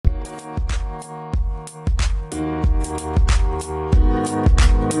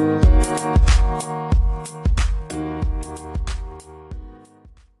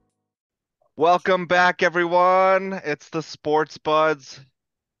Welcome back, everyone. It's the Sports Buds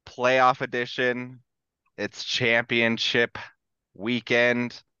playoff edition. It's championship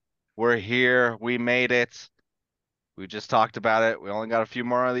weekend. We're here. We made it. We just talked about it. We only got a few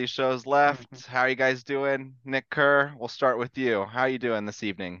more of these shows Mhm. left. How are you guys doing? Nick Kerr, we'll start with you. How are you doing this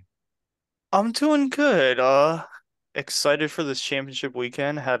evening? I'm doing good. Excited for this championship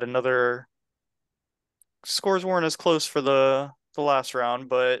weekend. Had another scores weren't as close for the last round,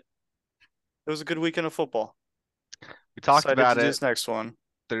 but it was a good weekend of football. We talked Excited to about do it. this next one.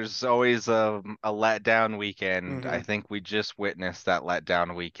 There's always a letdown weekend. I hmm think we just witnessed that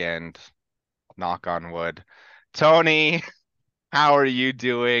letdown weekend. Knock on wood. Tony, how are you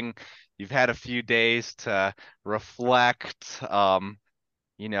doing? You've had a few days to reflect,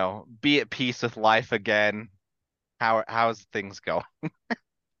 be at peace with life again. How's things go?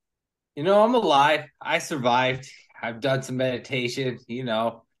 I'm alive. I survived. I've done some meditation,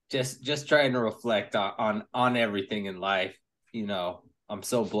 just trying to reflect on everything in life. I'm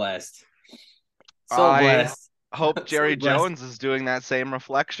so blessed. So I blessed. hope So Jerry blessed. Jones is doing that same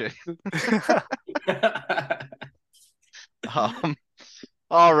reflection. Um,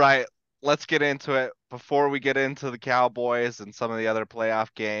 all right, let's get into it. Before we get into the Cowboys and some of the other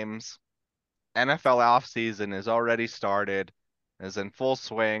playoff games, NFL offseason is already started, is in full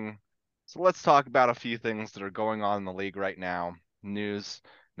swing. So let's talk about a few things that are going on in the league right now, news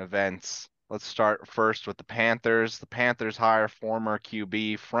and events. Let's start first with the Panthers. The Panthers hire former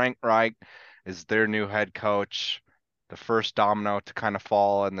QB Frank Reich as their new head coach. The first domino to kind of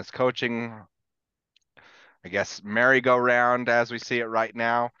fall in this coaching, I guess, merry-go-round as we see it right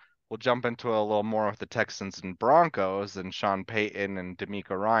now. We'll jump into a little more with the Texans and Broncos and Sean Payton and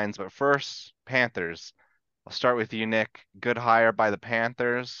Demeco Ryans. But first, Panthers. I'll start with you, Nick. Good hire by the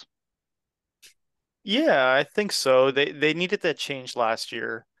Panthers. Yeah, I think so. They needed that change last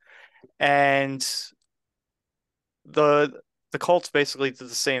year, and the the Colts basically did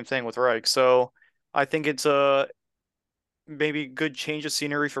the same thing with Reich. So I think it's a maybe good change of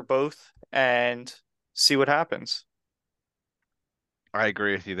scenery for both, and see what happens. I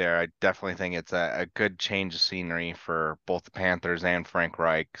agree with you there. I definitely think it's a good change of scenery for both the Panthers and Frank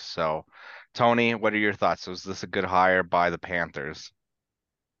Reich. So, Tony, what are your thoughts? Was this a good hire by the Panthers?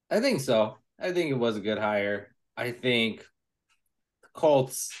 I think so. I think it was a good hire. I think the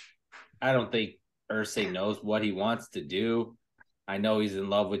Colts, I don't think Irsay knows what he wants to do. I know he's in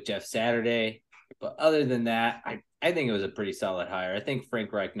love with Jeff Saturday, but other than that, I think it was a pretty solid hire. I think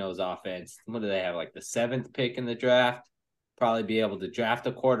Frank Reich knows offense. What do they have, like the seventh pick in the draft? Probably be able to draft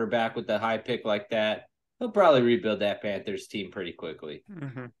a quarterback with the high pick like that. He'll probably rebuild that Panthers team pretty quickly.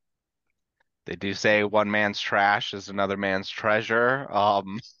 hmm They do say one man's trash is another man's treasure.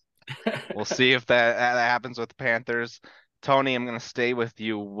 We'll see if that happens with the Panthers. Tony, I'm going to stay with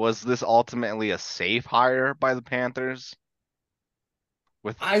you. Was this ultimately a safe hire by the Panthers?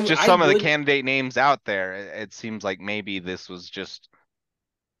 With just I some of the would candidate names out there, it seems like maybe this was just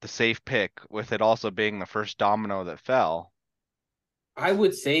the safe pick, with it also being the first domino that fell. I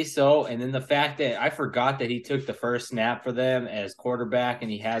would say so. And then the fact that I forgot that he took the first snap for them as quarterback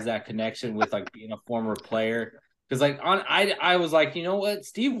and he has that connection with like being a former player. Because like I was like, you know what?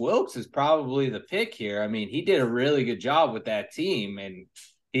 Steve Wilkes is probably the pick here. I mean, he did a really good job with that team, and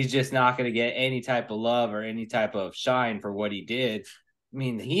he's just not going to get any type of love or any type of shine for what he did. I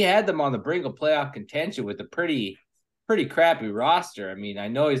mean, he had them on the brink of playoff contention with a pretty crappy roster. I mean, I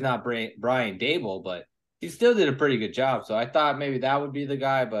know he's not Brian Dable, but he still did a pretty good job. So I thought maybe that would be the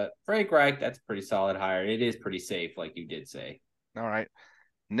guy, but Frank Reich, that's a pretty solid hire. It is pretty safe, like you did say. All right.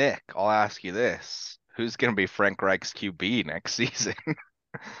 Nick, I'll ask you this. Who's going to be Frank Reich's QB next season?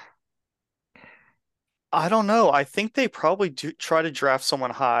 I don't know. I think they probably do try to draft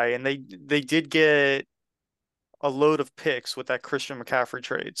someone high, and they did get a load of picks with that Christian McCaffrey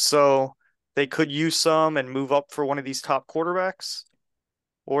trade. So they could use some and move up for one of these top quarterbacks,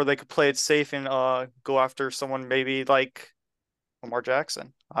 or they could play it safe and go after someone maybe like Lamar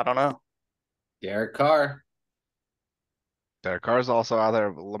Jackson. I don't know. Derek Carr. Derek Carr's also out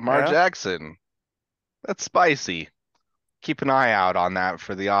there. Lamar Yeah. Jackson. That's spicy. Keep an eye out on that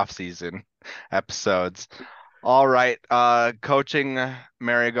for the offseason episodes. All right, coaching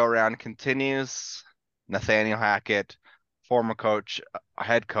merry-go-round continues. Nathaniel Hackett, former coach,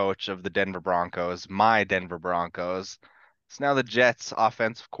 head coach of the Denver Broncos, my Denver Broncos, is now the Jets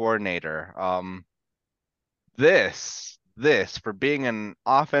offensive coordinator. This for being an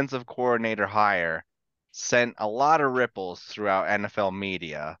offensive coordinator hire sent a lot of ripples throughout NFL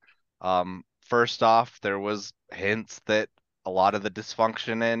media. First off, there was hints that a lot of the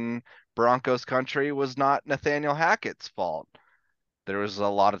dysfunction in Broncos country was not Nathaniel Hackett's fault. There was a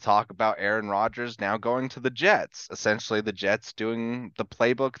lot of talk about Aaron Rodgers now going to the Jets. Essentially, the Jets doing the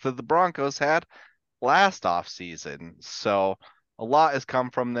playbook that the Broncos had last offseason. So a lot has come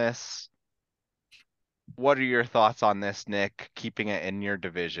from this. What are your thoughts on this, Nick, keeping it in your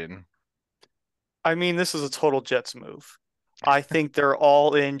division? I mean, this is a total Jets move. I think they're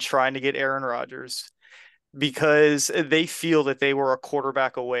all in trying to get Aaron Rodgers because they feel that they were a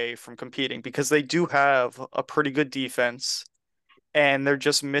quarterback away from competing because they do have a pretty good defense and they're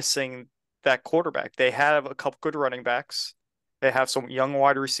just missing that quarterback. They have a couple good running backs. They have some young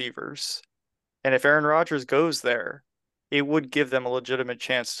wide receivers. And if Aaron Rodgers goes there, it would give them a legitimate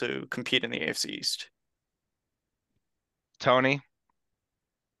chance to compete in the AFC East. Tony?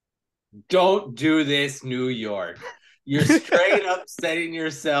 Don't do this, New York. You're straight up setting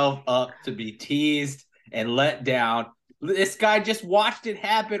yourself up to be teased and let down. This guy just watched it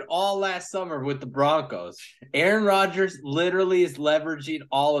happen all last summer with the Broncos. Aaron Rodgers literally is leveraging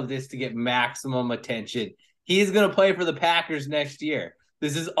all of this to get maximum attention. He's going to play for the Packers next year.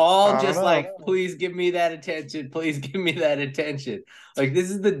 This is all just like, please give me that attention. Please give me that attention. Like, this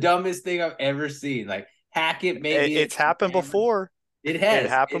is the dumbest thing I've ever seen. Like, Hackett maybe. It's happened before. It has. It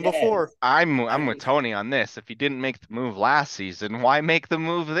happened before. I'm with Tony on this. If he didn't make the move last season, why make the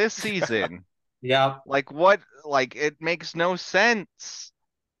move this season? Yeah. Like what? Like it makes no sense.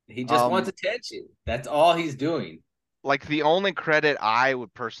 He just wants attention. That's all he's doing. Like the only credit I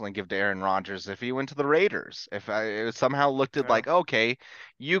would personally give to Aaron Rodgers if he went to the Raiders. If it somehow looked at like, okay,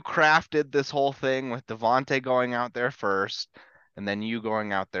 you crafted this whole thing with Devontae going out there first and then you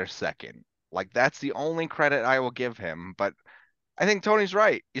going out there second. Like that's the only credit I will give him. But I think Tony's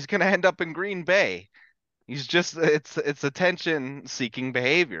right. He's going to end up in Green Bay. He's just it's attention seeking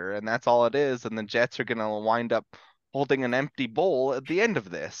behavior and that's all it is, and the Jets are going to wind up holding an empty bowl at the end of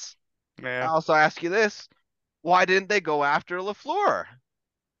this. I also ask you this, why didn't they go after LaFleur?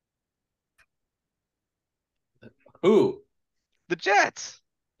 Who? The Jets.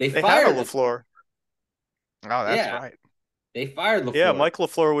 They fired LaFleur. Oh, that's right. They fired LaFleur. Yeah, Mike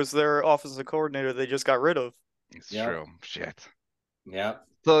LaFleur was their offensive coordinator they just got rid of. It's true. Shit. Yep.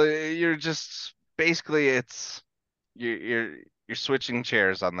 So you're just basically you're switching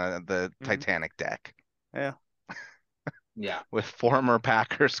chairs on the Titanic deck. Yeah. Yeah. With former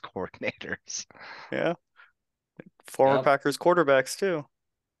Packers coordinators. Yeah. Former Packers quarterbacks too.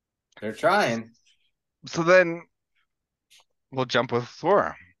 They're trying. So then we'll jump with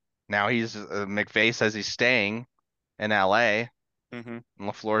LaFleur. Now he's McVay says he's staying in LA. And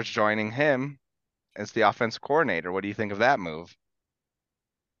LaFleur's joining him as the offensive coordinator. What do you think of that move?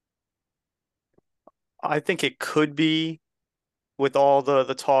 I think it could be, with all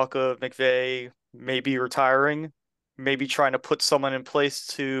the talk of McVay maybe retiring, maybe trying to put someone in place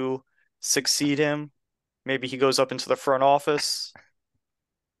to succeed him. Maybe he goes up into the front office.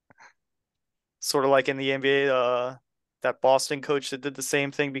 Sort of like in the NBA, that Boston coach that did the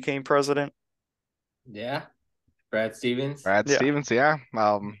same thing became president. Yeah. Brad Stevens. Stevens, yeah.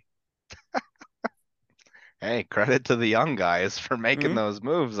 Hey, credit to the young guys for making those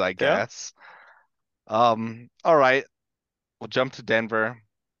moves, I guess. All right. We'll jump to Denver.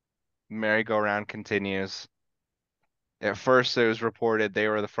 Merry-go-round continues. At first, it was reported they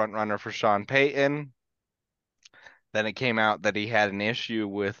were the front runner for Sean Payton. Then it came out that he had an issue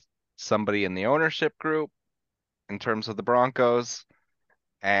with somebody in the ownership group in terms of the Broncos.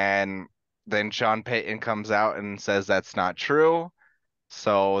 And then Sean Payton comes out and says that's not true.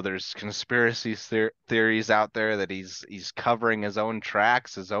 So there's conspiracy theories out there that he's covering his own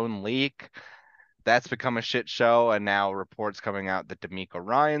tracks, his own leak. That's become a shit show, and now reports coming out that Demeco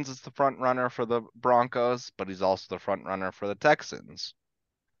Ryans is the front runner for the Broncos, but he's also the front runner for the Texans.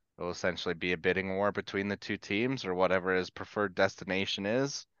 It'll essentially be a bidding war between the two teams, or whatever his preferred destination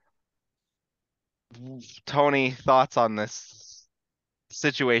is. Tony, thoughts on this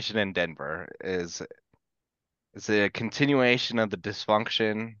situation in Denver? Is it a continuation of the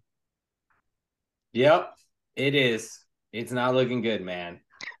dysfunction? Yep, it is. It's not looking good, man.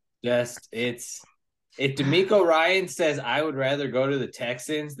 If Demeco Ryan says I would rather go to the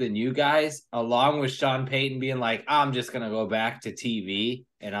Texans than you guys, along with Sean Payton being like, I'm just gonna go back to TV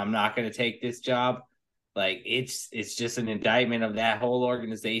and I'm not gonna take this job, like it's just an indictment of that whole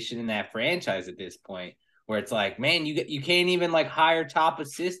organization and that franchise at this point, where it's like, man, you can't even like hire top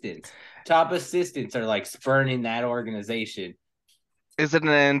assistants. Top assistants are like spurning that organization. Is it an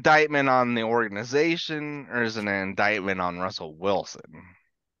indictment on the organization or is it an indictment on Russell Wilson?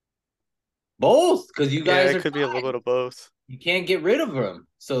 Both, because you guys it could be a little bit of both. You can't get rid of them.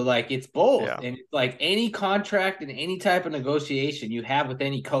 So like it's both. Yeah. And it's like any contract and any type of negotiation you have with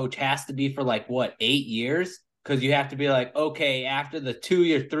any coach has to be for like what, 8 years? because you have to be like, okay, after the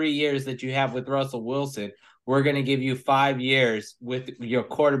 2 or 3 years that you have with Russell Wilson, we're going to give you 5 years with your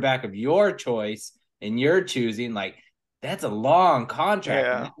quarterback of your choice and you're choosing. Like, that's a long contract.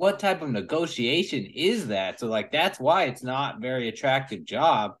 And Yeah. what type of negotiation is that? So, like, that's why it's not a very attractive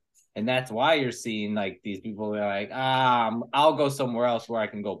job. And that's why you're seeing like these people are like, I'll go somewhere else where I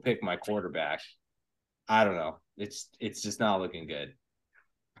can go pick my quarterback. I don't know. It's just not looking good.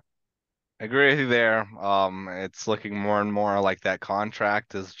 I agree with you there. It's looking more and more like that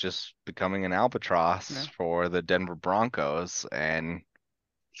contract is just becoming an albatross Yeah. for the Denver Broncos, and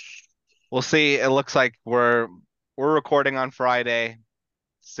we'll see. It looks like we're recording on Friday.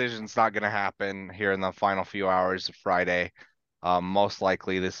 Decision's not going to happen here in the final few hours of Friday. Most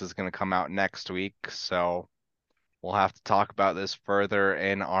likely this is going to come out next week, so we'll have to talk about this further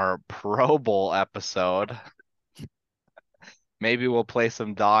in our Pro Bowl episode. Maybe we'll play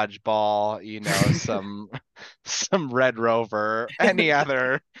some dodgeball, some Red Rover, any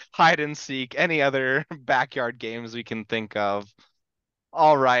other hide and seek, any other backyard games we can think of.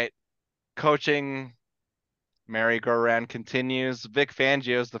 All right, coaching merry-go-round continues. Vic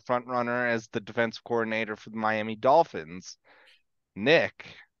Fangio is the front runner as the defensive coordinator for the Miami Dolphins. Nick,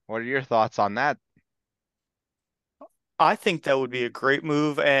 what are your thoughts on that? I think that would be a great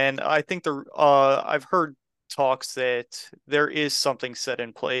move, and I think I've heard talks that there is something set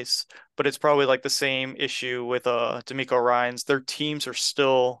in place, but it's probably like the same issue with Demeco Ryans. Their teams are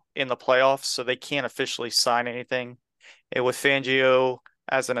still in the playoffs, so they can't officially sign anything. And with Fangio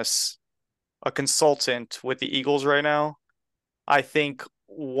as a consultant with the Eagles right now, I think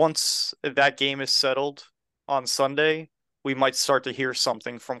once that game is settled on Sunday, we might start to hear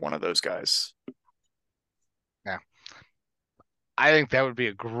something from one of those guys. Yeah, I think that would be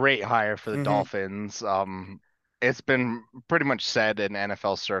a great hire for the Hmm. Dolphins. It's been pretty much said in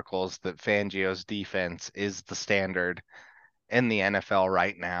NFL circles that Fangio's defense is the standard in the NFL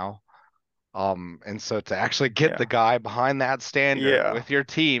right now. And so to actually get the Yeah. guy behind that standard Yeah. with your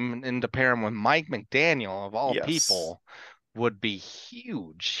team and to pair him with Mike McDaniel of all Yes. people would be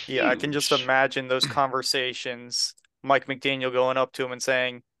huge, Yeah, I can just huge. imagine those conversations. Mike McDaniel going up to him and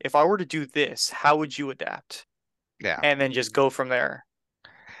saying, "If I were to do this, how would you adapt?" Yeah. And then just go from there.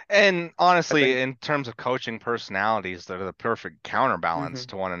 And I honestly, think. in terms of coaching personalities, they're the perfect counterbalance Hmm.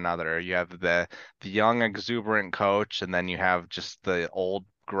 to one another. You have the young, exuberant coach, and then you have just the old,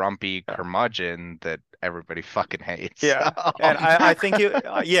 grumpy Yeah. curmudgeon that everybody fucking hates. Yeah. And I think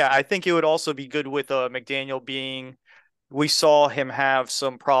I think it would also be good with McDaniel being we saw him have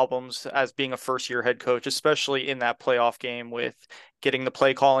some problems as being a first year head coach, especially in that playoff game with getting the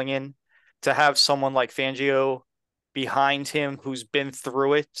play calling in. To have someone like Fangio behind him who's been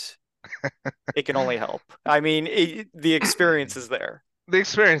through it, it can only help. I mean, the experience is there. The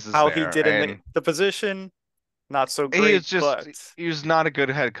experience is How he there, did in and the position, not so he great, is just but he was not a good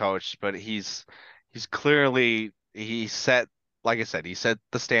head coach, but he's clearly he set like I said, he set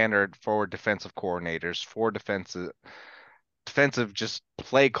the standard for defensive coordinators, for defensive just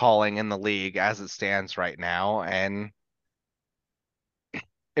play calling in the league as it stands right now, and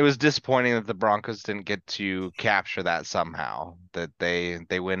it was disappointing that the Broncos didn't get to capture that somehow. That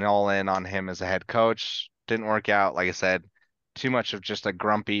they went all in on him as a head coach. Didn't work out. Like I said, too much of just a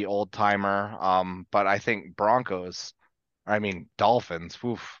grumpy old timer. But I think Dolphins.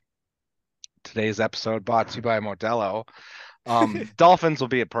 Oof. Today's episode brought to you by Modelo. Dolphins will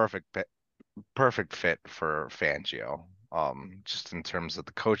be a perfect fit for Fangio. Just in terms of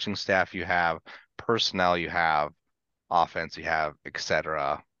the coaching staff you have, personnel you have, offense you have,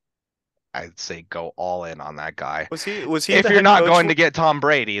 etc. I'd say go all in on that guy. was he If the you're head not coach? going to get Tom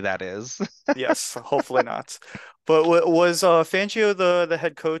Brady, that is. Yes, hopefully not. But was Fangio the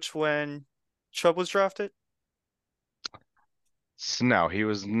head coach when Chubb was drafted? No, he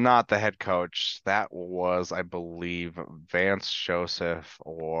was not the head coach. That was, I believe, Vance Joseph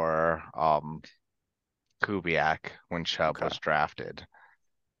or Kubiak when Chubb Okay. was drafted.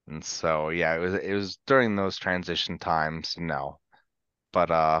 And so yeah, it was during those transition times, no.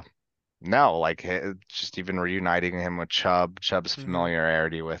 But no, like just even reuniting him with Chubb's Hmm.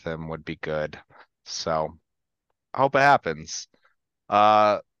 familiarity with him would be good. So I hope it happens.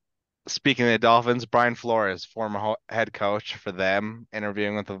 Uh Speaking of the Dolphins, Brian Flores, former head coach for them,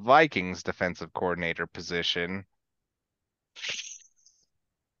 interviewing with the Vikings defensive coordinator position.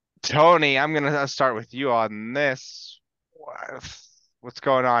 Tony, I'm gonna start with you on this. What's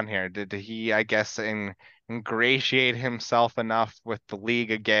going on here? Did he, I guess, ingratiate himself enough with the league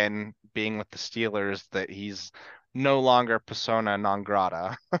again, being with the Steelers, that he's no longer persona non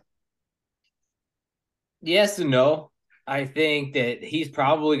grata? Yes and no. I think that he's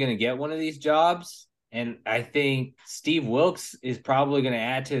probably going to get one of these jobs. And I think Steve Wilkes is probably going to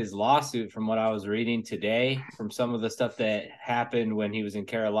add to his lawsuit from what I was reading today, from some of the stuff that happened when he was in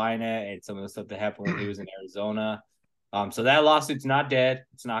Carolina and some of the stuff that happened when he was in Arizona. So that lawsuit's not dead.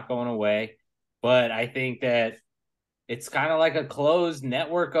 It's not going away. But I think that it's kind of like a closed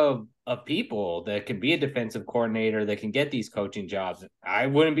network of people that can be a defensive coordinator that can get these coaching jobs. I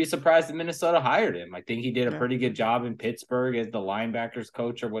wouldn't be surprised if Minnesota hired him. I think he did a pretty good job in Pittsburgh as the linebackers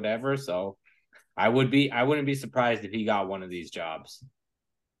coach or whatever. So I wouldn't be surprised if he got one of these jobs.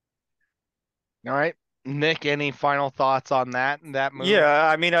 All right. Nick, any final thoughts on that move? Yeah,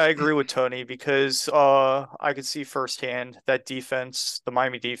 I mean, I agree with Tony because I could see firsthand that defense, the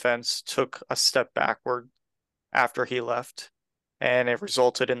Miami defense, took a step backward after he left, and it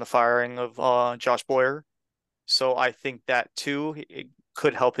resulted in the firing of Josh Boyer. So I think that too it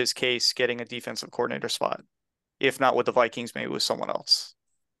could help his case getting a defensive coordinator spot, if not with the Vikings, maybe with someone else.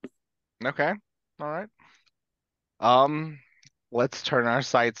 Okay. All right. Let's turn our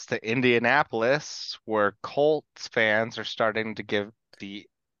sights to Indianapolis, where Colts fans are starting to give the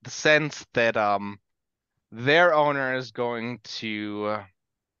sense that their owner is going to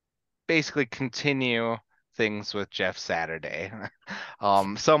basically continue things with Jeff Saturday.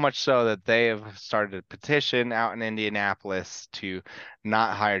 So much so that they have started a petition out in Indianapolis to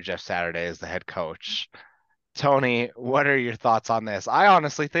not hire Jeff Saturday as the head coach. Tony, what are your thoughts on this? I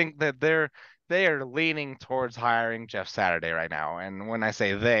honestly think that they are leaning towards hiring Jeff Saturday right now. And when I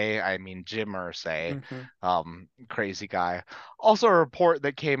say they, I mean Jim Irsay, crazy guy. Also a report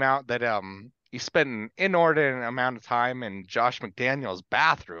that came out that he spent an inordinate amount of time in Josh McDaniels'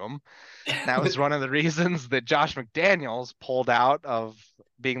 bathroom. That was one of the reasons that Josh McDaniels pulled out of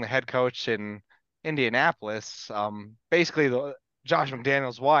being the head coach in Indianapolis. Basically, Josh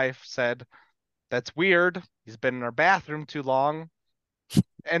McDaniels' wife said, "That's weird. He's been in our bathroom too long."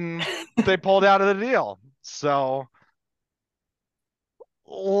 And they pulled out of the deal. So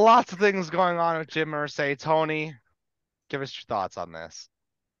lots of things going on with Jim Irsay. Tony, give us your thoughts on this.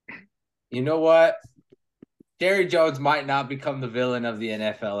 You know what? Jerry Jones might not become the villain of the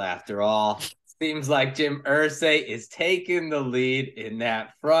NFL after all. Seems like Jim Irsay is taking the lead in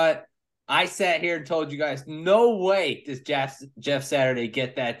that front. I sat here and told you guys, no way does Jeff Saturday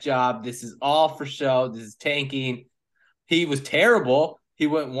get that job. This is all for show. This is tanking. He was terrible. He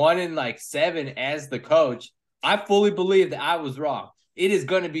went 1-7 as the coach. I fully believe that I was wrong. It is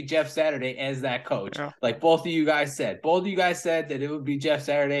going to be Jeff Saturday as that coach. Yeah. Like both of you guys said. Both of you guys said that it would be Jeff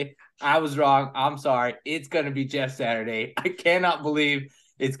Saturday. I was wrong. I'm sorry. It's going to be Jeff Saturday. I cannot believe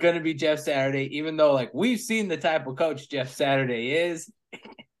it's going to be Jeff Saturday, even though we've seen the type of coach Jeff Saturday is.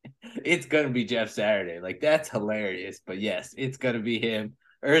 It's going to be Jeff Saturday. That's hilarious. But yes, it's going to be him.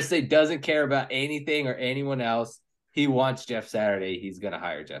 Irsay doesn't care about anything or anyone else. He wants Jeff Saturday. He's going to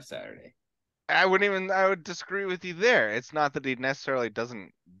hire Jeff Saturday. I would disagree with you there. It's not that he necessarily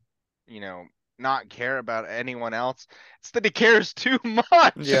doesn't, not care about anyone else. It's that he cares too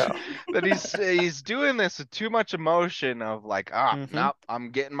much. Yeah. That he's doing this with too much emotion of nope, I'm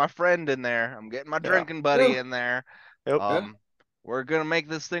getting my friend in there. I'm getting my drinking buddy in there. Yep. We're going to make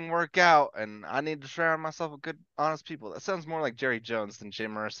this thing work out, and I need to surround myself with good, honest people. That sounds more like Jerry Jones than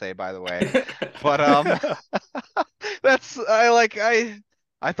Jim Irsay, by the way. But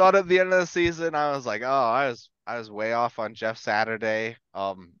I thought at the end of the season, I was like, oh, I was way off on Jeff Saturday.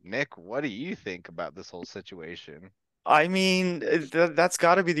 Nick, what do you think about this whole situation? I mean, that's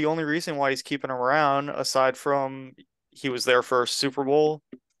got to be the only reason why he's keeping him around, aside from he was there for a Super Bowl.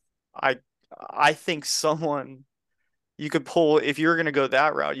 I think someone you could pull, if you're going to go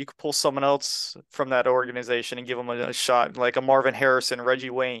that route, you could pull someone else from that organization and give them a shot, like a Marvin Harrison, Reggie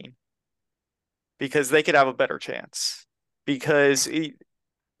Wayne, because they could have a better chance. Because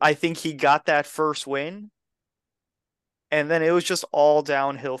I think he got that first win, and then it was just all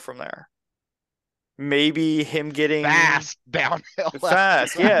downhill from there. Maybe him getting fast downhill.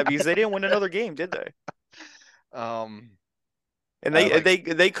 Fast, yeah, because they didn't win another game, did they? And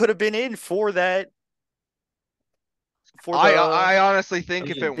they could have been in for that. I honestly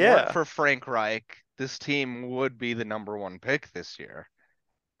think if it weren't for Frank Reich, this team would be the #1 pick this year.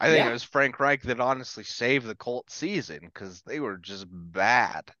 I think it was Frank Reich that honestly saved the Colts season because they were just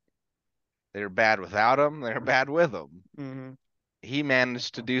bad. They were bad without him. They were bad with him. Mm-hmm. He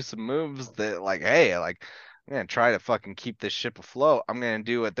managed to do some moves that hey, I'm going to try to fucking keep this ship afloat. I'm going to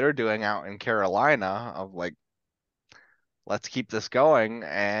do what they're doing out in Carolina of let's keep this going.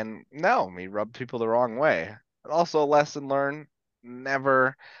 And no, he rubbed people the wrong way. But also a lesson learned,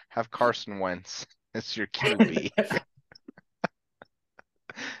 never have Carson Wentz as your QB.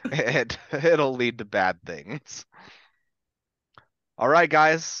 It'll lead to bad things. All right,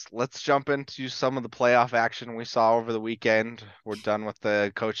 guys, let's jump into some of the playoff action we saw over the weekend. We're done with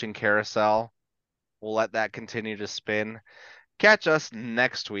the coaching carousel. We'll let that continue to spin. Catch us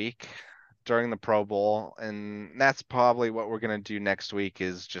next week during the Pro Bowl, and that's probably what we're going to do next week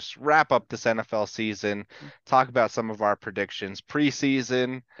is just wrap up this NFL season, talk about some of our predictions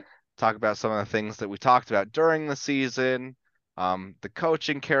preseason, talk about some of the things that we talked about during the season, the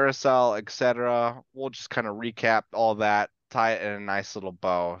coaching carousel, etc. We'll just kind of recap all that, tie it in a nice little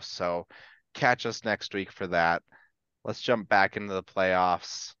bow. So catch us next week for that. Let's jump back into the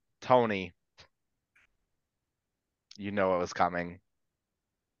playoffs. Tony, you know it was coming.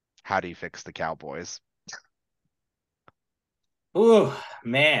 How do you fix the Cowboys? Ooh,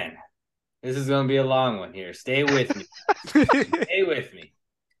 man, this is going to be a long one here. Stay with me. Stay with me.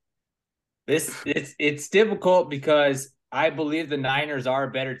 It's difficult because I believe the Niners are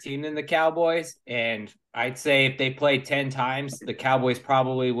a better team than the Cowboys, and I'd say if they play 10 times, the Cowboys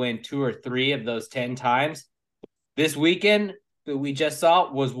probably win 2 or 3 of those 10 times. This weekend that we just saw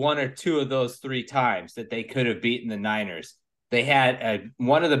was 1 or 2 of those 3 times that they could have beaten the Niners. They had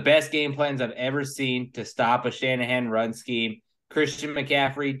one of the best game plans I've ever seen to stop a Shanahan run scheme. Christian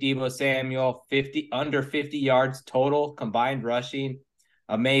McCaffrey, Deebo Samuel, under 50 yards total combined rushing.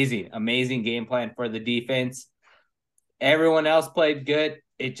 Amazing game plan for the defense. Everyone else played good.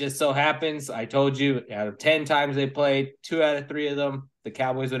 It just so happens, I told you, out of 10 times they played, 2 out of 3 of them, the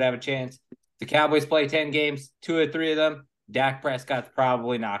Cowboys would have a chance. The Cowboys play 10 games, 2 or 3 of them, Dak Prescott's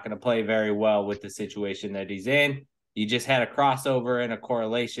probably not going to play very well with the situation that he's in. You just had a crossover and a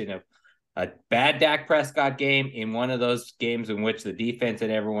correlation of a bad Dak Prescott game in one of those games in which the defense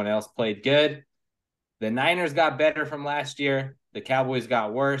and everyone else played good. The Niners got better from last year. The Cowboys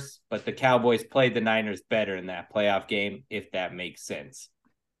got worse, but the Cowboys played the Niners better in that playoff game, if that makes sense.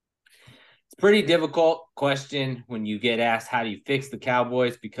 It's a pretty difficult question when you get asked how do you fix the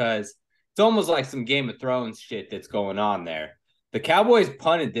Cowboys, because it's almost like some Game of Thrones shit that's going on there. The Cowboys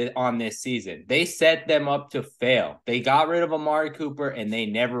punted on this season. They set them up to fail. They got rid of Amari Cooper, and they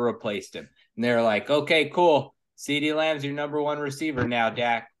never replaced him. And they're like, okay, cool. CeeDee Lamb's your number 1 receiver now,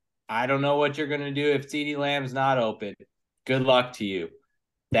 Dak. I don't know what you're going to do if CeeDee Lamb's not open. Good luck to you.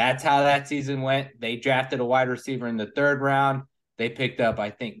 That's how that season went. They drafted a wide receiver in the 3rd round. They picked up,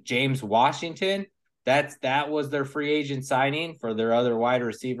 I think, James Washington. That was their free agent signing for their other wide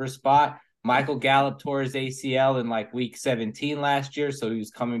receiver spot. Michael Gallup tore his ACL in like week 17 last year, so he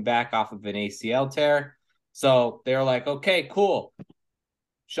was coming back off of an ACL tear. So they're like, okay, cool.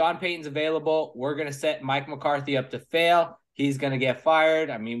 Sean Payton's available. We're going to set Mike McCarthy up to fail. He's going to get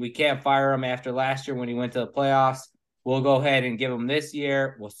fired. I mean, we can't fire him after last year when he went to the playoffs. We'll go ahead and give him this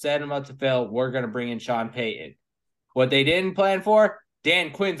year. We'll set him up to fail. We're going to bring in Sean Payton. What they didn't plan for,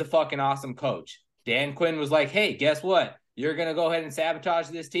 Dan Quinn's a fucking awesome coach. Dan Quinn was like, hey, guess what? You're going to go ahead and sabotage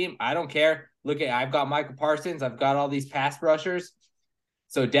this team? I don't care. Look, I've got Michael Parsons. I've got all these pass rushers.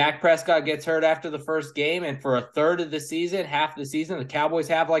 So Dak Prescott gets hurt after the first game, and for a third of the season, half the season, the Cowboys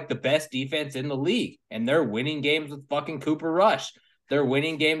have like the best defense in the league, and they're winning games with fucking Cooper Rush. They're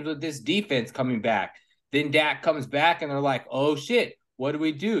winning games with this defense coming back. Then Dak comes back, and they're like, oh, shit, what do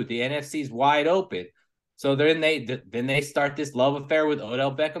we do? The NFC's wide open. So then they start this love affair with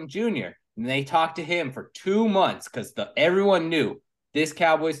Odell Beckham Jr., and they talk to him for 2 months because everyone knew this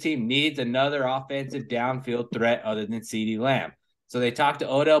Cowboys team needs another offensive downfield threat other than CeeDee Lamb. So they talked to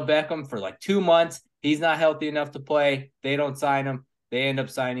Odell Beckham for like 2 months. He's not healthy enough to play. They don't sign him. They end up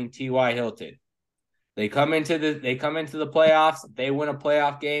signing T.Y. Hilton. They come into the playoffs. They win a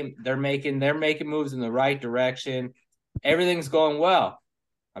playoff game. They're making moves in the right direction. Everything's going well.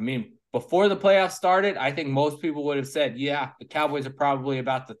 I mean, before the playoffs started, I think most people would have said, yeah, the Cowboys are probably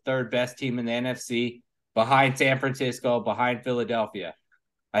about the 3rd best team in the NFC, behind San Francisco, behind Philadelphia.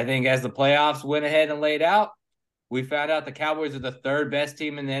 I think as the playoffs went ahead and laid out, we found out the Cowboys are the 3rd best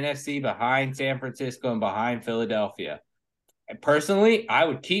team in the NFC, behind San Francisco and behind Philadelphia. And personally, I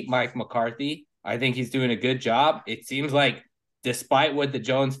would keep Mike McCarthy. I think he's doing a good job. It seems like despite what the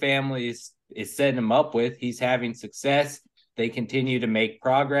Jones family is setting him up with, he's having success. They continue to make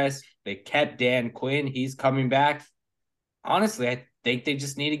progress. They kept Dan Quinn. He's coming back. Honestly, I think they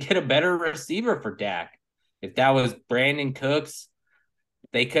just need to get a better receiver for Dak. If that was Brandon Cooks,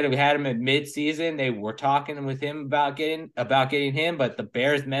 they could have had him at midseason. They were talking with him about getting him, but the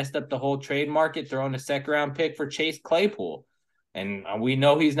Bears messed up the whole trade market, throwing a 2nd-round pick for Chase Claypool. And we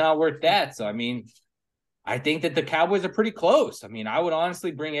know he's not worth that. So, I mean, I think that the Cowboys are pretty close. I mean, I would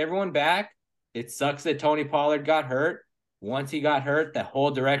honestly bring everyone back. It sucks that Tony Pollard got hurt. Once he got hurt, the whole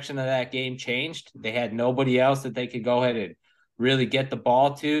direction of that game changed. They had nobody else that they could go ahead and really get the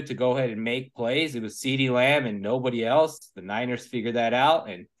ball to go ahead and make plays. It was CeeDee Lamb and nobody else. The Niners figured that out,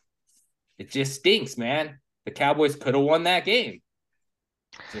 and it just stinks, man. The Cowboys could have won that game.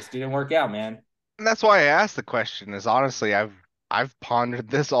 Just didn't work out, man. And that's why I asked the question. Is honestly, I've pondered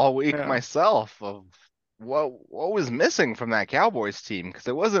this all week Yeah. myself of what was missing from that Cowboys team, because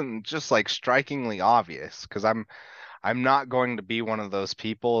it wasn't just like strikingly obvious. Because I'm not going to be one of those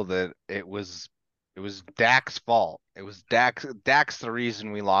people that it was Dak's fault. It was Dak's the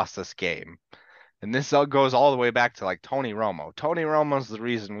reason we lost this game. And this all goes all the way back to like Tony Romo. Tony Romo's the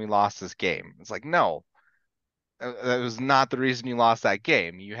reason we lost this game. It's like, no, that was not the reason you lost that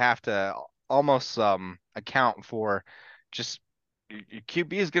game. You have to almost account for just your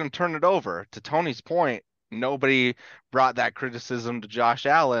QB is going to turn it over. To Tony's point, nobody brought that criticism to Josh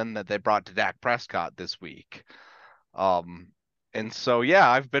Allen that they brought to Dak Prescott this week. Um, and so yeah,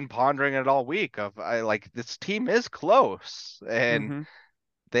 I've been pondering it all week. I like this team is close, and Mm-hmm.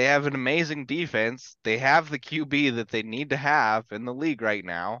 they have an amazing defense. They have the QB that they need to have in the league right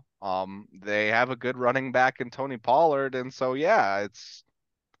now. They have a good running back in Tony Pollard, and so yeah,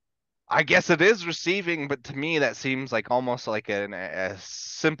 I guess it is receiving, but to me that seems like almost like a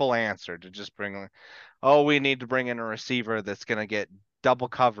simple answer to just bring. Oh, we need to bring in a receiver that's going to get double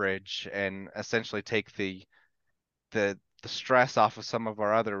coverage and essentially take the stress off of some of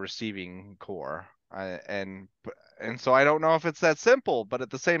our other receiving core. And so I don't know if it's that simple, but at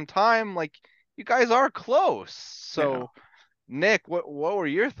the same time, like you guys are close. Yeah. So Nick, what were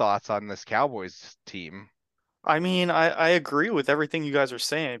your thoughts on this Cowboys team? I mean, I agree with everything you guys are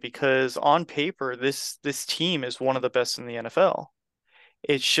saying because on paper, this team is one of the best in the NFL.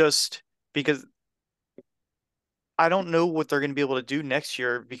 It's just because I don't know what they're going to be able to do next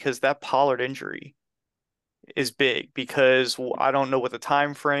year because that Pollard injury is big because I don't know what the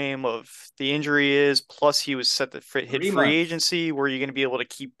time frame of the injury is. Plus, he was set to hit 3 months. free agency. Where you going to be able to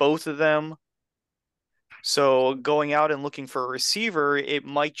keep both of them? So going out and looking for a receiver, it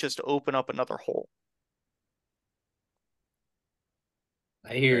might just open up another hole.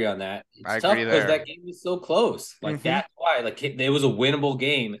 I hear you on that. I It's tough agree because there. that game was so close. Like Hmm. that's why, like it was a winnable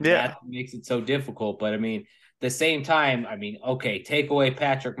game. Yeah. That makes it so difficult. But I mean, the same time, I mean, okay, take away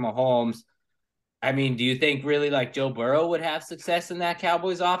Patrick Mahomes. I mean, do you think really like Joe Burrow would have success in that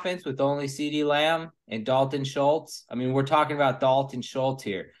Cowboys offense with only CeeDee Lamb and Dalton Schultz? I mean, we're talking about Dalton Schultz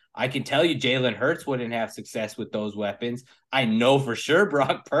here. I can tell you Jalen Hurts wouldn't have success with those weapons. I know for sure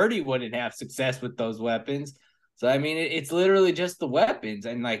Brock Purdy wouldn't have success with those weapons. So I mean, it's literally just the weapons,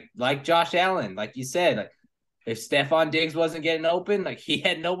 and like Josh Allen, like you said, like if Stephon Diggs wasn't getting open, like he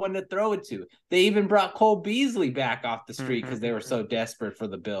had no one to throw it to. They even brought Cole Beasley back off the street because Hmm. they were so desperate for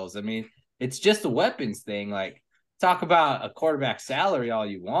the Bills. I mean, it's just a weapons thing. Like talk about a quarterback salary all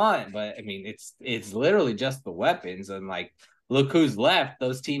you want, but I mean, it's literally just the weapons. And like, look who's left.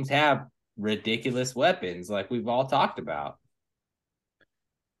 Those teams have ridiculous weapons, like we've all talked about.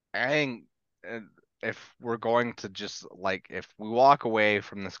 I think if we're going to just like if we walk away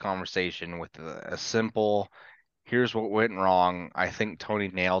from this conversation with a simple here's what went wrong, I think Tony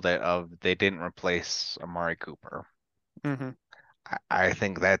nailed it of they didn't replace Amari Cooper. Hmm. I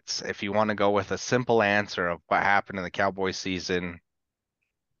think that's if you want to go with a simple answer of what happened in the Cowboys season,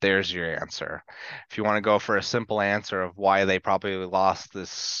 there's your answer. If you want to go for a simple answer of why they probably lost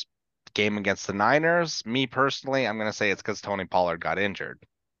this game against the Niners, me personally, I'm going to say it's because Tony Pollard got injured.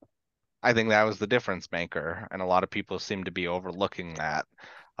 I think that was the difference maker, and a lot of people seem to be overlooking that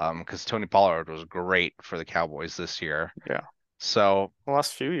because Tony Pollard was great for the Cowboys this year. Yeah. So The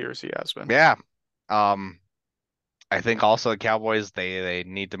last few years he has been. yeah, um, I think also the Cowboys they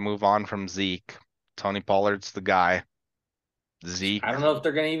need to move on from Zeke. Tony Pollard's the guy. I Zeke, don't know if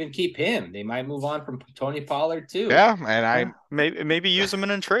they're going to even keep him. They might move on from Tony Pollard too. yeah, and I Yeah. Maybe use him in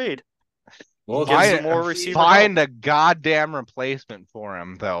a trade. We'll Get see. some find more We'll see. receiver help. find a goddamn replacement for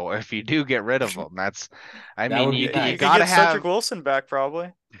him though. If you do get rid of him, that's I That mean would be you You could nice. gotta get Cedric have. Wilson back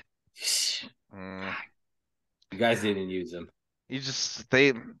probably. mm, You guys didn't use him. You just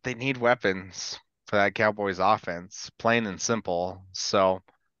they need weapons for that Cowboys offense, plain and simple. So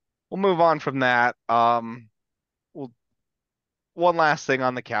we'll move on from that. Well, one last thing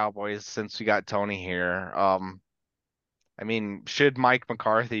on the Cowboys since we got Tony here. I mean, should Mike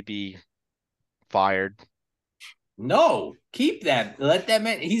McCarthy be fired? No, keep that. Let that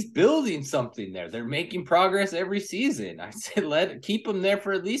man. He's building something there. They're making progress every season. I said, keep him there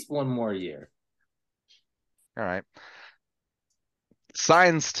for at least one more year. All right.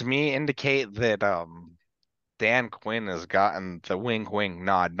 Signs to me indicate that Dan Quinn has gotten the wink wink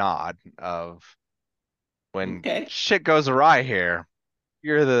nod nod of when Okay. shit goes awry here,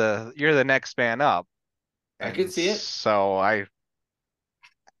 you're the next man up. I could And see it. so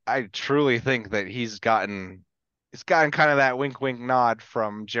I truly think that he's gotten kind of that wink wink nod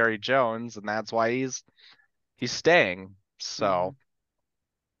from Jerry Jones, and that's why he's staying. Mm-hmm. So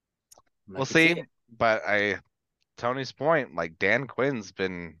I we'll could see see. it. But Tony's point, like Dan Quinn's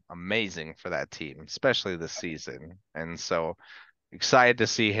been amazing for that team, especially this season. And so excited to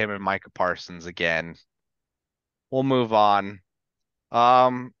see him and Micah Parsons again. We'll move on.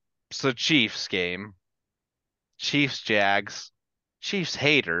 Um, so Chiefs game. Chiefs Jags. Chiefs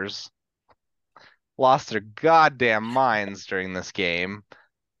haters lost their goddamn minds during this game,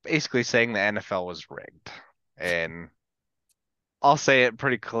 basically saying the NFL was rigged. And I'll say it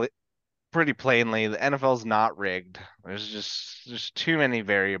pretty plainly, the NFL's not rigged. There's too many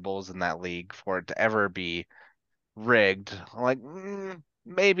variables in that league for it to ever be rigged. Like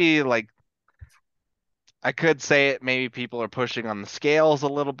maybe like I could say it, maybe people are pushing on the scales a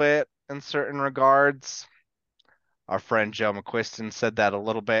little bit in certain regards. Our friend Joe McQuiston said that a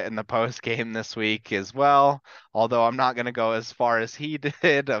little bit in the post game this week as well. Although I'm not going to go as far as he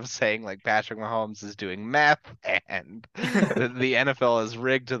did of saying like Patrick Mahomes is doing meth and the NFL is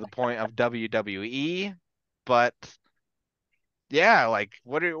rigged to the point of WWE. But yeah, like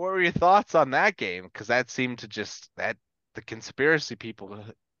what were your thoughts on that game? Because that seemed to just that the conspiracy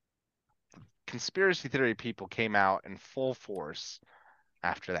theory people came out in full force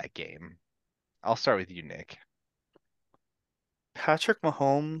after that game. I'll start with you, Nick. Patrick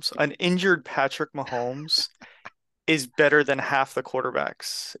Mahomes, an injured Patrick Mahomes, is better than half the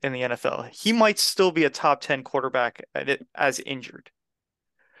quarterbacks in the NFL. He might still be a top 10 quarterback at it as injured.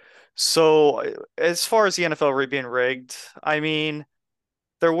 So, as far as the NFL being rigged, I mean,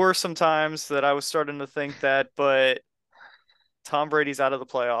 there were some times that I was starting to think that, but Tom Brady's out of the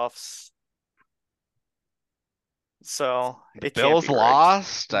playoffs, so The it can't Bills be rigged.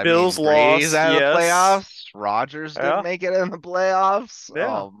 lost. I Bills mean, Brady's lost, out of the yes. playoffs. Rodgers didn't Yeah, make it in the playoffs.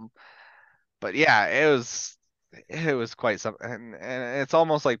 yeah. But yeah, it was quite something, and it's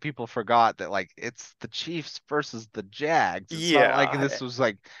almost like people forgot that like it's the Chiefs versus the Jags. It's not like Yeah. this was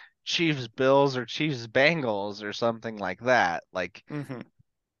like Chiefs Bills or Chiefs Bengals or something like that. Like hmm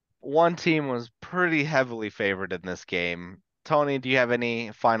one team was pretty heavily favored in this game. Tony, do you have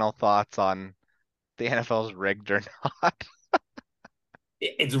any final thoughts on the NFL's rigged or not?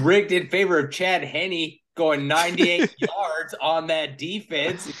 It's rigged in favor of Chad Henne going 98 yards on that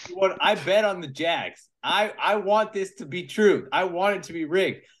defense. If you want, I bet on the Jags. I want this to be true. I want it to be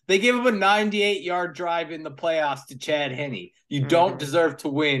rigged. They gave him a 98-yard drive in the playoffs to Chad Henne. You don't hmm deserve to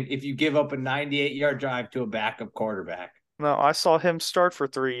win if you give up a 98-yard drive to a backup quarterback. No, I saw him start for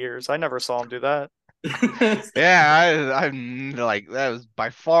 3 years. I never saw him do that. Yeah, I'm like that was by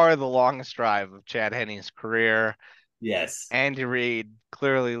far the longest drive of Chad Henne's career. Yes. Andy Reid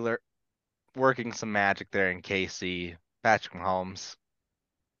clearly working some magic there in KC. Patrick Mahomes,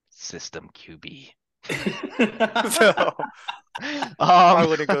 system QB. So I Um,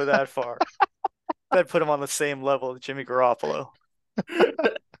 wouldn't go that far. That'd put him on the same level as Jimmy Garoppolo.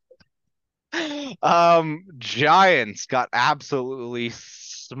 Giants got absolutely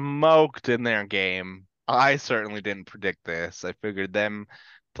smoked in their game. I certainly didn't predict this. I figured them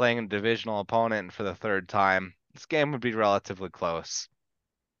playing a divisional opponent for the third time, this game would be relatively close.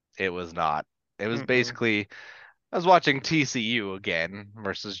 It was not. It was Mm-mm. basically I was watching TCU again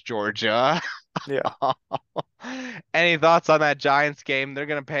versus Georgia. Yeah. Any thoughts on that Giants game? They're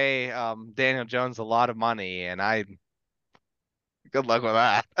gonna pay Daniel Jones a lot of money, and I good luck with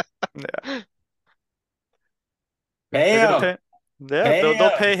that. Yeah. Pay They're gonna him. pay. Yeah, Pay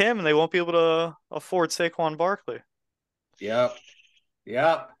they'll him. pay him and they won't be able to afford Saquon Barkley. Yep.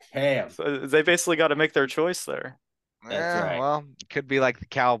 Yep. Pay him. So they basically got to make their choice there. That's Yeah, right. well, could be like the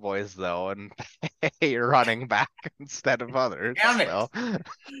Cowboys though, and pay running back instead of others. Damn it. So,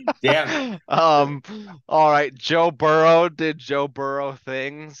 Damn it. um, all right, Joe Burrow did Joe Burrow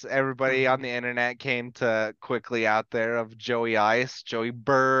things. Everybody on hmm the internet came to quickly out there of Joey Ice, Joey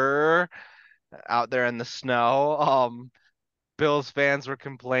Burr out there in the snow. Bills fans were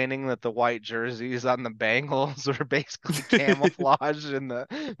complaining that the white jerseys on the Bengals were basically camouflage in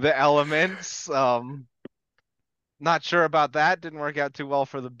the elements. Not sure about that. Didn't work out too well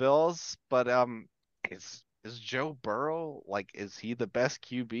for the Bills, but is Joe Burrow like is he the best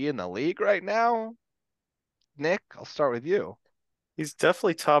QB in the league right now? Nick, I'll start with you. He's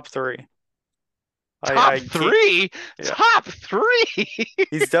definitely top three. Top I can't. three? Yeah, Top three?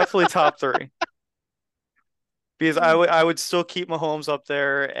 he's definitely top three because I would still keep Mahomes up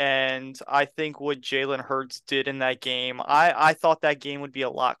there, and I think what Jalen Hurts did in that game, I thought that game would be a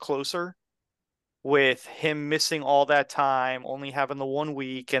lot closer with him missing all that time, only having the 1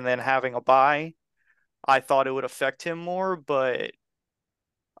 week, and then having a bye. I thought it would affect him more, but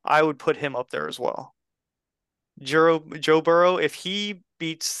I would put him up there as well. Joe Burrow, if he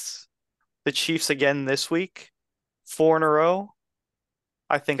beats the Chiefs again this week, 4 in a row,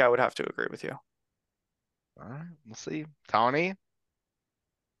 I think I would have to agree with you. All right, we'll see. Tony?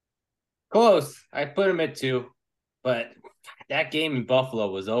 Close. I put him at 2, but that game in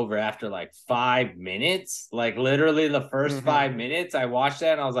Buffalo was over after like 5 minutes. Like literally the first 5 minutes, I watched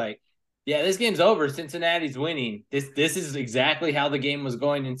that and I was like, yeah, this game's over. Cincinnati's winning. This is exactly how the game was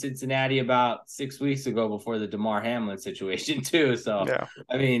going in Cincinnati about 6 weeks ago before the Damar Hamlin situation too. So Yeah.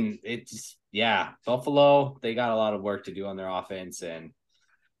 I mean, Buffalo, they got a lot of work to do on their offense, and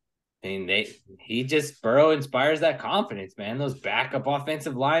Burrow inspires that confidence, man. Those backup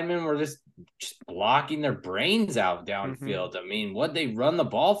offensive linemen were just blocking their brains out downfield. I mean, what they run the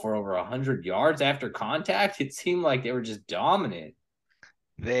ball for over 100 yards after contact? It seemed like they were just dominant.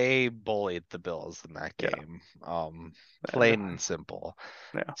 They bullied the Bills in that Yeah. game. Plain and simple.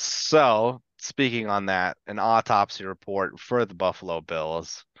 Yeah. So, speaking on that, an autopsy report for the Buffalo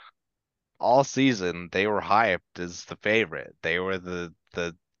Bills. All season, they were hyped as the favorite. They were the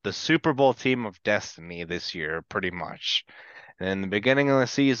Super Bowl team of destiny this year, pretty much. And in the beginning of the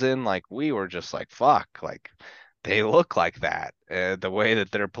season, like we were just like, fuck, like they look like that, the way that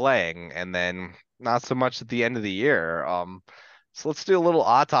they're playing, and then not so much at the end of the year. So let's do a little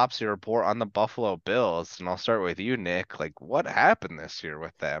autopsy report on the Buffalo Bills, and I'll start with you, Nick. Like, what happened this year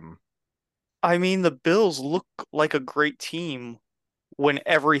with them? I mean, the Bills look like a great team when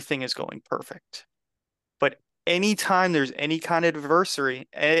everything is going perfect. But anytime there's any kind of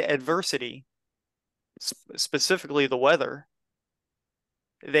adversity, specifically the weather,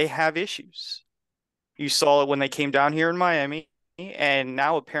 they have issues. You saw it when they came down here in Miami, and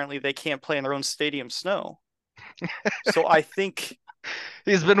now apparently they can't play in their own stadium snow. So I think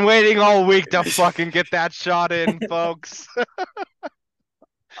He's been waiting all week to fucking get that shot in, folks.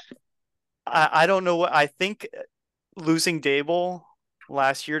 I don't know what I think losing Dable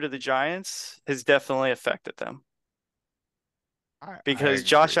last year to the Giants has definitely affected them I because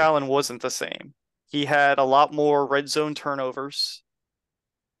Josh agree. Allen wasn't the same. He had a lot more red zone turnovers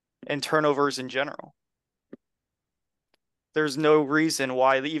and turnovers in general. There's no reason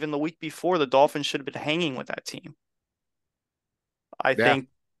why even the week before the Dolphins should have been hanging with that team. I Yeah. think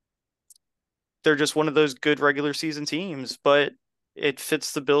they're just one of those good regular season teams, but it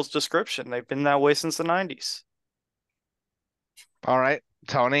fits the Bills' description. They've been that way since the 90s. All right,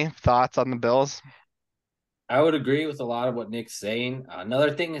 Tony, thoughts on the Bills? I would agree with a lot of what Nick's saying.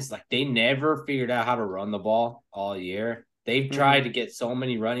 Another thing is like they never figured out how to run the ball all year. They've tried to get so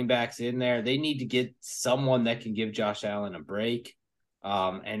many running backs in there. They need to get someone that can give Josh Allen a break.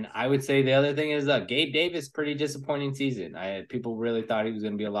 And I would say the other thing is Gabe Davis, pretty disappointing season. People really thought he was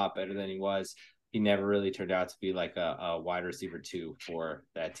going to be a lot better than he was. He never really turned out to be like a wide receiver 2 for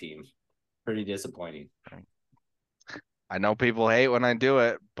that team. Pretty disappointing. I know people hate when I do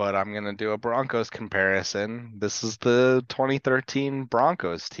it, but I'm going to do a Broncos comparison. This is the 2013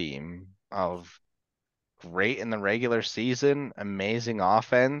 Broncos team of great in the regular season, amazing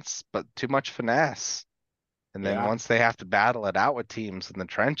offense, but too much finesse. And then Yeah. once they have to battle it out with teams in the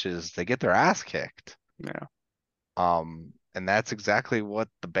trenches, they get their ass kicked. Yeah. And that's exactly what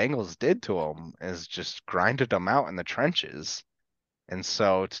the Bengals did to them, is just grinded them out in the trenches. And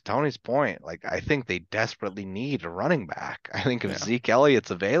so, to Tony's point, like I think they desperately need a running back. I think if Yeah. Zeke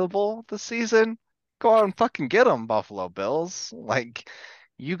Elliott's available this season, go out and fucking get him, Buffalo Bills. Like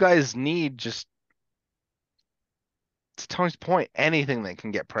you guys need, just to Tony's point, anything that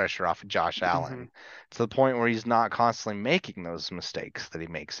can get pressure off of Josh Allen to the point where he's not constantly making those mistakes that he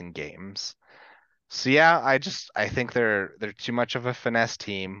makes in games. So yeah, I think they're too much of a finesse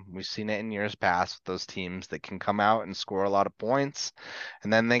team. We've seen it in years past with those teams that can come out and score a lot of points,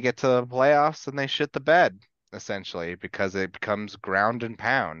 and then they get to the playoffs and they shit the bed essentially because it becomes ground and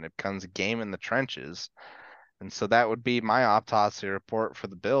pound. It becomes a game in the trenches. And so that would be my autopsy report for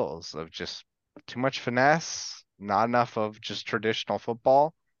the Bills, of just too much finesse, not enough of just traditional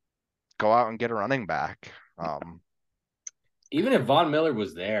football. Go out and get a running back. Even if Von Miller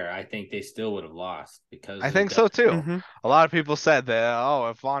was there, I think they still would have lost because I of think the so too. A lot of people said that, oh,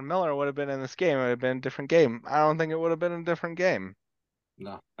 if Von Miller would have been in this game, it would have been a different game. I don't think it would have been a different game.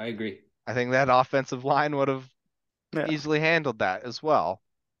 No, I agree. I think that offensive line would have Yeah. easily handled that as well.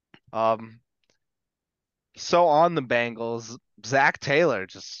 So on the Bengals, Zac Taylor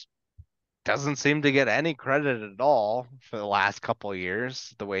just doesn't seem to get any credit at all for the last couple of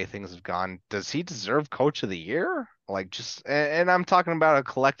years, the way things have gone. Does he deserve Coach of the Year? Like and I'm talking about a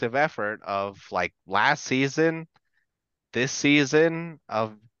collective effort of like last season, this season,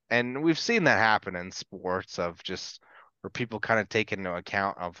 of And we've seen that happen in sports of just where people kind of take into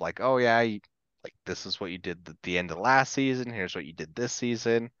account of like, oh yeah, like this is what you did at the end of last season. Here's what you did this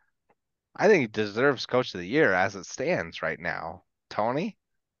season. I think he deserves Coach of the Year as it stands right now. Tony?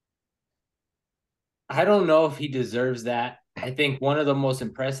 I don't know if he deserves that. I think one of the most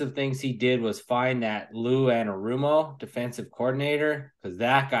impressive things he did was find that Lou Anarumo defensive coordinator, because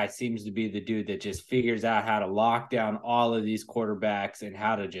that guy seems to be the dude that just figures out how to lock down all of these quarterbacks and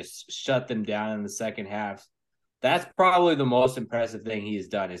how to just shut them down in the second half. That's probably the most impressive thing he's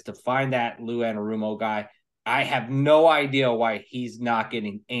done is to find that Lou Anarumo guy. I have no idea why he's not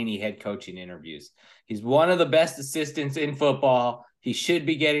getting any head coaching interviews. He's one of the best assistants in football. He should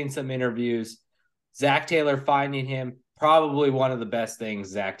be getting some interviews. Zac Taylor finding him, probably one of the best things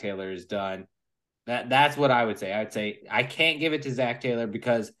Zac Taylor has done. That's what I would say. I would say I can't give it to Zac Taylor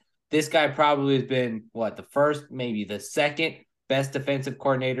because this guy probably has been the first, maybe the second best defensive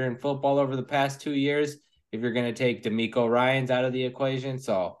coordinator in football over the past 2 years. If you're going to take Demeco Ryans out of the equation,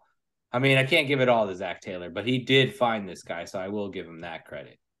 so I mean I can't give it all to Zac Taylor, but he did find this guy, so I will give him that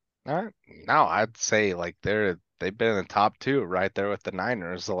credit. No, I'd say like they've been in the top two right there with the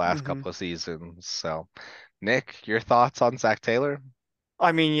Niners the last Hmm. couple of seasons. So, Nick, your thoughts on Zac Taylor?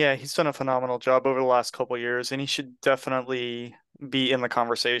 I mean, yeah, he's done a phenomenal job over the last couple of years, and he should definitely be in the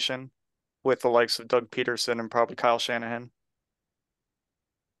conversation with the likes of Doug Peterson and probably Kyle Shanahan.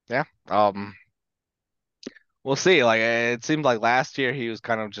 Yeah. We'll see. Like it seemed like last year he was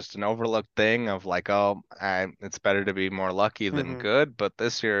kind of just an overlooked thing of like, oh, it's better to be more lucky than Hmm. good. But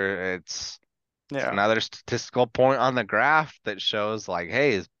this year it's Yeah. another statistical point on the graph that shows like,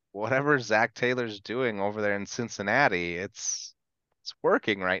 hey, whatever Zac Taylor's doing over there in Cincinnati, it's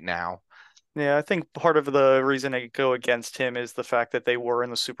working right now. Yeah, I think part of the reason I go against him is the fact that they were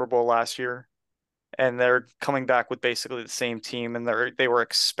in the Super Bowl last year and they're coming back with basically the same team and they were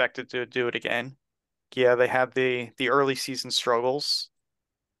expected to do it again. Yeah, they had the early season struggles,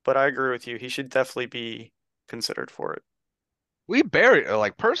 but I agree with you. He should definitely be considered for it. We buried,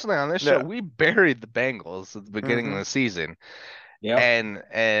 like personally on this show, Yeah. we buried the Bengals at the beginning of Hmm. the season. Yep.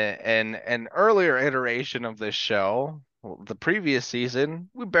 And an earlier iteration of this show, well, the previous season,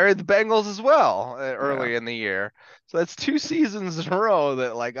 we buried the Bengals as well Yeah. early in the year. So that's two seasons in a row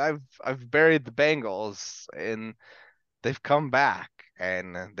that like I've buried the Bengals and they've come back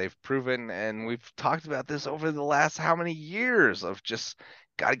and they've proven, and we've talked about this over the last how many years of just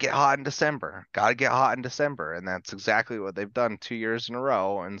got to get hot in December, got to get hot in December, and that's exactly what they've done 2 years in a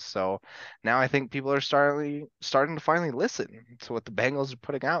row. And so now I think people are starting to finally listen to what the Bengals are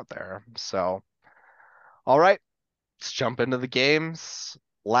putting out there. So, all right, let's jump into the games.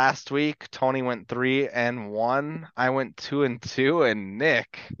 Last week, Tony went 3-1. I went 2-2, and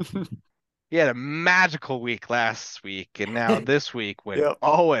Nick, he had a magical week last week, and now this week went Yep.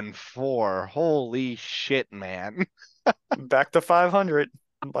 0-4. Holy shit, man. Back to 500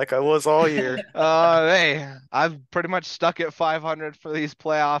 like I was all year. Hey, I've pretty much stuck at 500 for these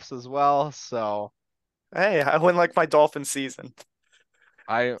playoffs as well, so Hey, I went like my Dolphin season.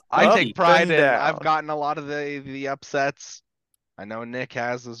 I Up take pride and in I've down. gotten a lot of the upsets. I know Nick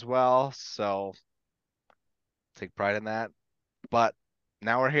has as well, so take pride in that. But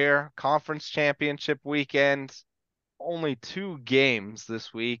now we're here, conference championship weekend. Only two games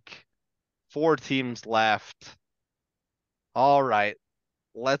this week, four teams left. All right,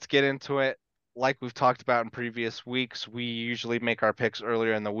 let's get into it. Like we've talked about in previous weeks, we usually make our picks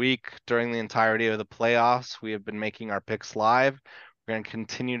earlier in the week. During the entirety of the playoffs, we have been making our picks live. We're going to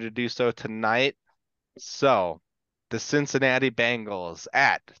continue to do so tonight. So, the Cincinnati Bengals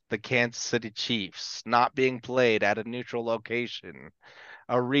at the Kansas City Chiefs, not being played at a neutral location.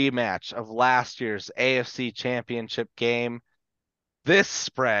 A rematch of last year's AFC Championship game. This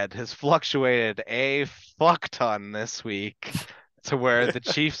spread has fluctuated a fuck ton this week to where the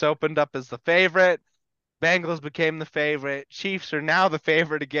Chiefs opened up as the favorite. Bengals became the favorite. Chiefs are now the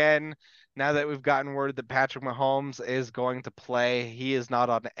favorite again. Now that we've gotten word that Patrick Mahomes is going to play, he is not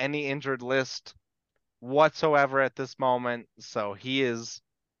on any injured list whatsoever at this moment. So he is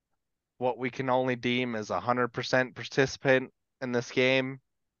what we can only deem as a 100% participant in this game.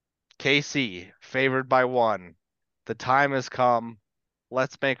 KC favored by one. The time has come.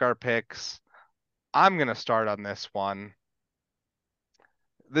 Let's make our picks. I'm going to start on this one.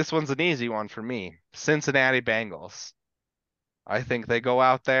 This one's an easy one for me. Cincinnati Bengals. I think they go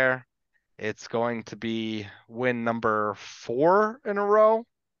out there. It's going to be win number 4 in a row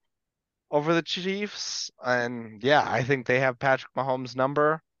over the Chiefs. And yeah, I think they have Patrick Mahomes'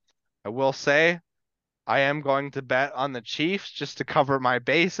 number. I will say I am going to bet on the Chiefs just to cover my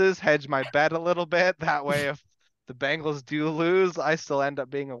bases, hedge my bet a little bit. That way, if the Bengals do lose, I still end up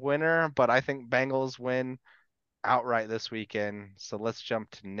being a winner, but I think Bengals win outright this weekend. So let's jump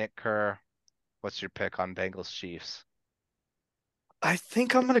to Nick Kerr. What's your pick on Bengals Chiefs? I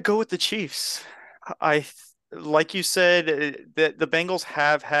think I'm gonna go with the Chiefs. Like you said, the Bengals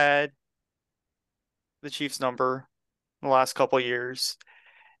have had the Chiefs number in the last couple of years,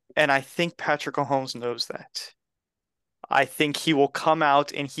 and I think Patrick Mahomes knows that. I think he will come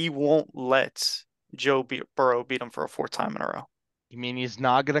out and he won't let Burrow beat him for a fourth time in a row. You mean he's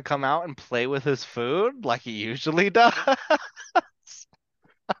not gonna come out and play with his food like he usually does?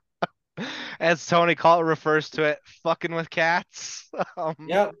 As Tony Call refers to it, fucking with cats.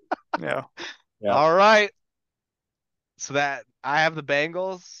 Yep. Yeah. Yep. All right. So that I have the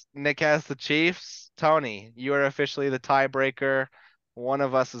Bengals, Nick has the Chiefs. Tony, you are officially the tiebreaker. One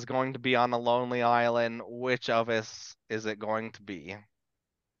of us is going to be on a lonely island. Which of us is it going to be?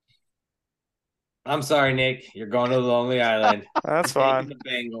 I'm sorry, Nick. You're going to the Lonely Island. That's I'm taking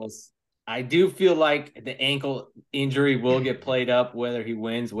fine. the Bengals. I do feel like the ankle injury will get played up whether he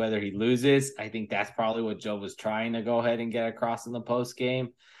wins, whether he loses. I think that's probably what Joe was trying to go ahead and get across in the post game.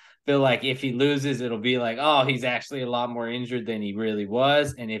 Feel like if he loses, it'll be like, oh, he's actually a lot more injured than he really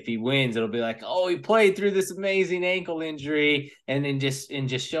was. And if he wins, it'll be like, oh, he played through this amazing ankle injury and then just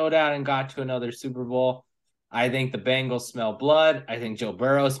showed out and got to another Super Bowl. I think the Bengals smell blood. I think Joe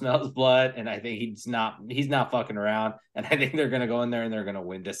Burrow smells blood, and I think he's not fucking around. And I think they're gonna go in there and they're gonna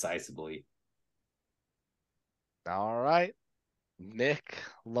win decisively. All right. Nick,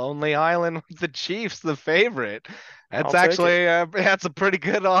 Lonely Island with the Chiefs, the favorite. That's I'll take it. actually that's a pretty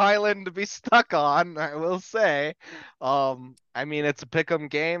good island to be stuck on, I will say. I mean it's a pick'em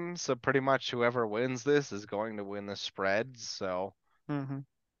game, so pretty much whoever wins this is going to win the spread. So, Hmm.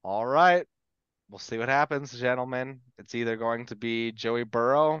 all right, we'll see what happens, gentlemen. It's either going to be Joey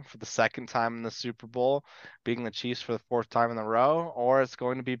Burrow for the second time in the Super Bowl, beating the Chiefs for the fourth time in a row, or it's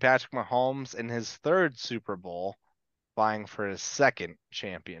going to be Patrick Mahomes in his third Super Bowl, vying for his second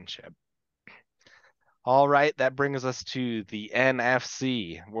championship. All right, that brings us to the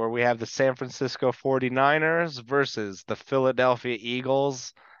NFC, where we have the San Francisco 49ers versus the Philadelphia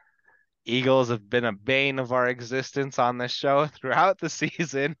Eagles. Eagles have been a bane of our existence on this show throughout the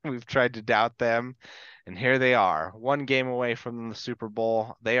season. We've tried to doubt them, and here they are, one game away from the Super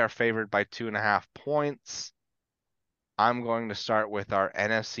Bowl. They are favored by 2.5 points. I'm going to start with our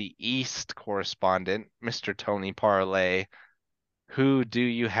NFC East correspondent, Mr. Tony Parlay. Who do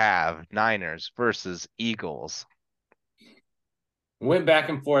you have? Niners versus Eagles. Went back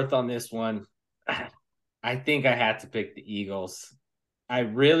and forth on this one. I think I had to pick the Eagles. I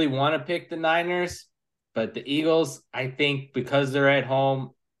really want to pick the Niners, but the Eagles, I think because they're at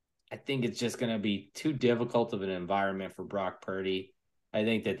home, I think it's just going to be too difficult of an environment for Brock Purdy. I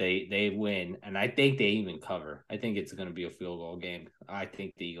think that they win, and I think they even cover. I think it's going to be a field goal game. I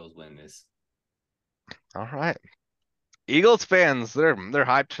think the Eagles win this. All right. Eagles fans, they're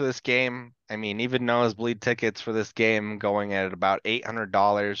hyped for this game. I mean, even nosebleed tickets for this game going at about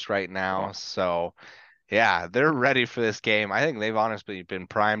 $800 right now. Wow. So, yeah, they're ready for this game. I think they've honestly been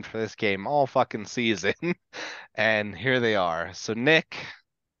primed for this game all fucking season. And here they are. So, Nick,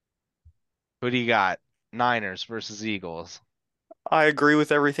 who do you got? Niners versus Eagles. I agree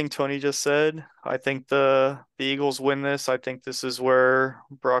with everything Tony just said. I think the Eagles win this. I think this is where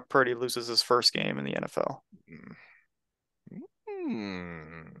Brock Purdy loses his first game in the NFL.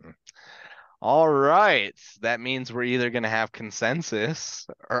 Hmm. All right. That means we're either going to have consensus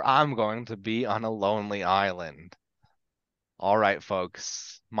or I'm going to be on a lonely island. All right,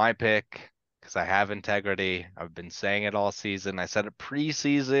 folks. My pick, because I have integrity. I've been saying it all season. I said it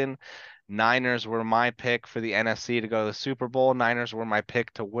preseason. Niners were my pick for the NFC to go to the Super Bowl. Niners were my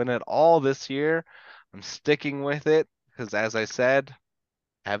pick to win it all this year. I'm sticking with it because, as I said,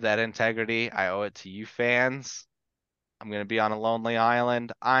 I have that integrity. I owe it to you fans. I'm going to be on a lonely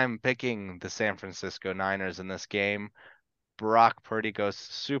island. I'm picking the San Francisco Niners in this game. Brock Purdy goes to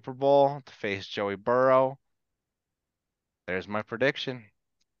the Super Bowl to face Joey Burrow. There's my prediction.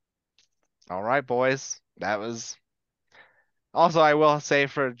 All right, boys. That was also, I will say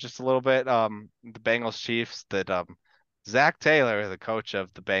for just a little bit, the Bengals Chiefs that Zac Taylor, the coach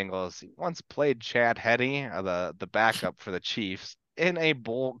of the Bengals, he once played Chad Henne, the backup for the Chiefs, in a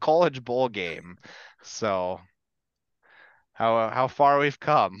college bowl game. So how far we've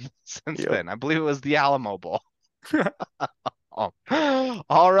come since Yep. then. I believe it was the Alamo Bowl. Oh.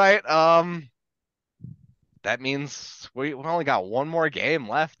 All right. That means we only got one more game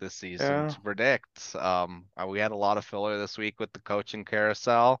left this season Yeah. to predict. We had a lot of filler this week with the coaching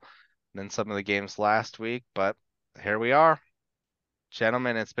carousel, and then some of the games last week, but here we are.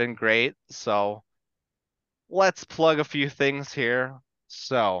 Gentlemen, it's been great. So let's plug a few things here.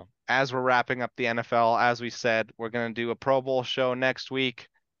 So, as we're wrapping up the NFL, as we said, we're going to do a Pro Bowl show next week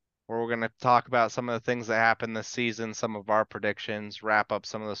where we're going to talk about some of the things that happened this season, some of our predictions, wrap up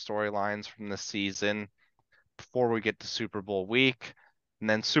some of the storylines from this season before we get to Super Bowl week. And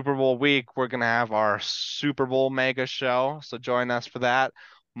then Super Bowl week, we're going to have our Super Bowl mega show. So join us for that.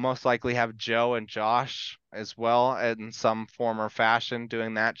 Most likely have Joe and Josh as well in some form or fashion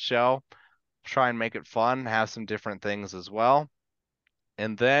doing that show. Try and make it fun, have some different things as well.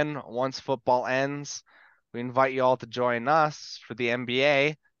 And then once football ends, we invite you all to join us for the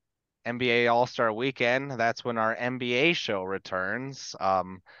NBA All-Star Weekend. That's when our NBA show returns.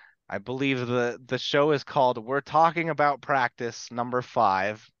 I believe the show is called We're Talking About Practice number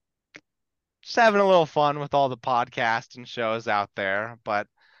 5. Just having a little fun with all the podcasts and shows out there, but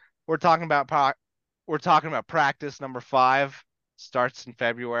we're talking about practice number 5. Starts in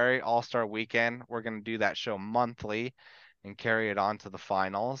February, All-Star Weekend. We're going to do that show monthly and carry it on to the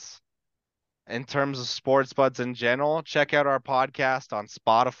finals. In terms of sports buds in general, check out our podcast on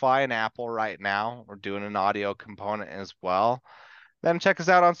Spotify and Apple right now. We're doing an audio component as well. Then check us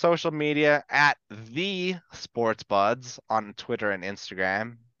out on social media at the Sports Buds on Twitter and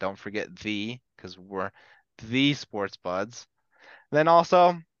Instagram. Don't forget because we're the Sports Buds. Then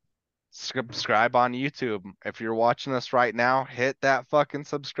also subscribe on YouTube. If you're watching us right now, hit that fucking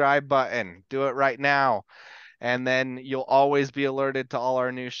subscribe button. Do it right now. And then you'll always be alerted to all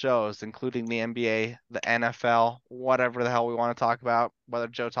our new shows, including the NBA, the NFL, whatever the hell we want to talk about. Whether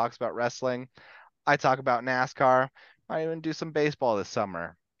Joe talks about wrestling, I talk about NASCAR. Might even do some baseball this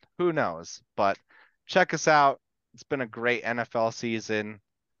summer. Who knows? But check us out. It's been a great NFL season.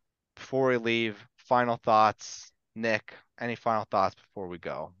 Before we leave, final thoughts. Nick, any final thoughts before we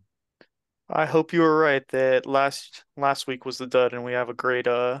go? I hope you were right that last week was the dud and we have a great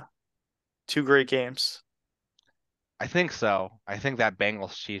 2 great games. I think so. I think that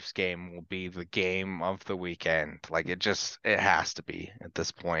Bengals Chiefs game will be the game of the weekend. Like it has to be at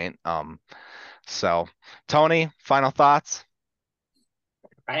this point. So Tony, final thoughts?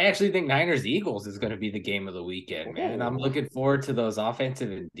 I actually think Niners Eagles is going to be the game of the weekend, man. I'm looking forward to those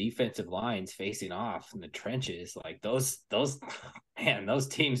offensive and defensive lines facing off in the trenches. Like those man, those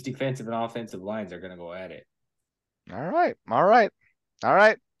teams' defensive and offensive lines are going to go at it. All right. All right. All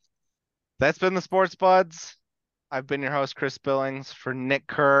right. That's been the Sports Buds. I've been your host, Chris Billings, for Nick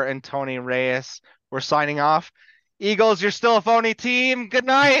Kerr and Tony Reyes. We're signing off. Eagles, you're still a phony team. Good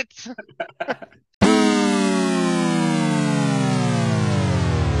night.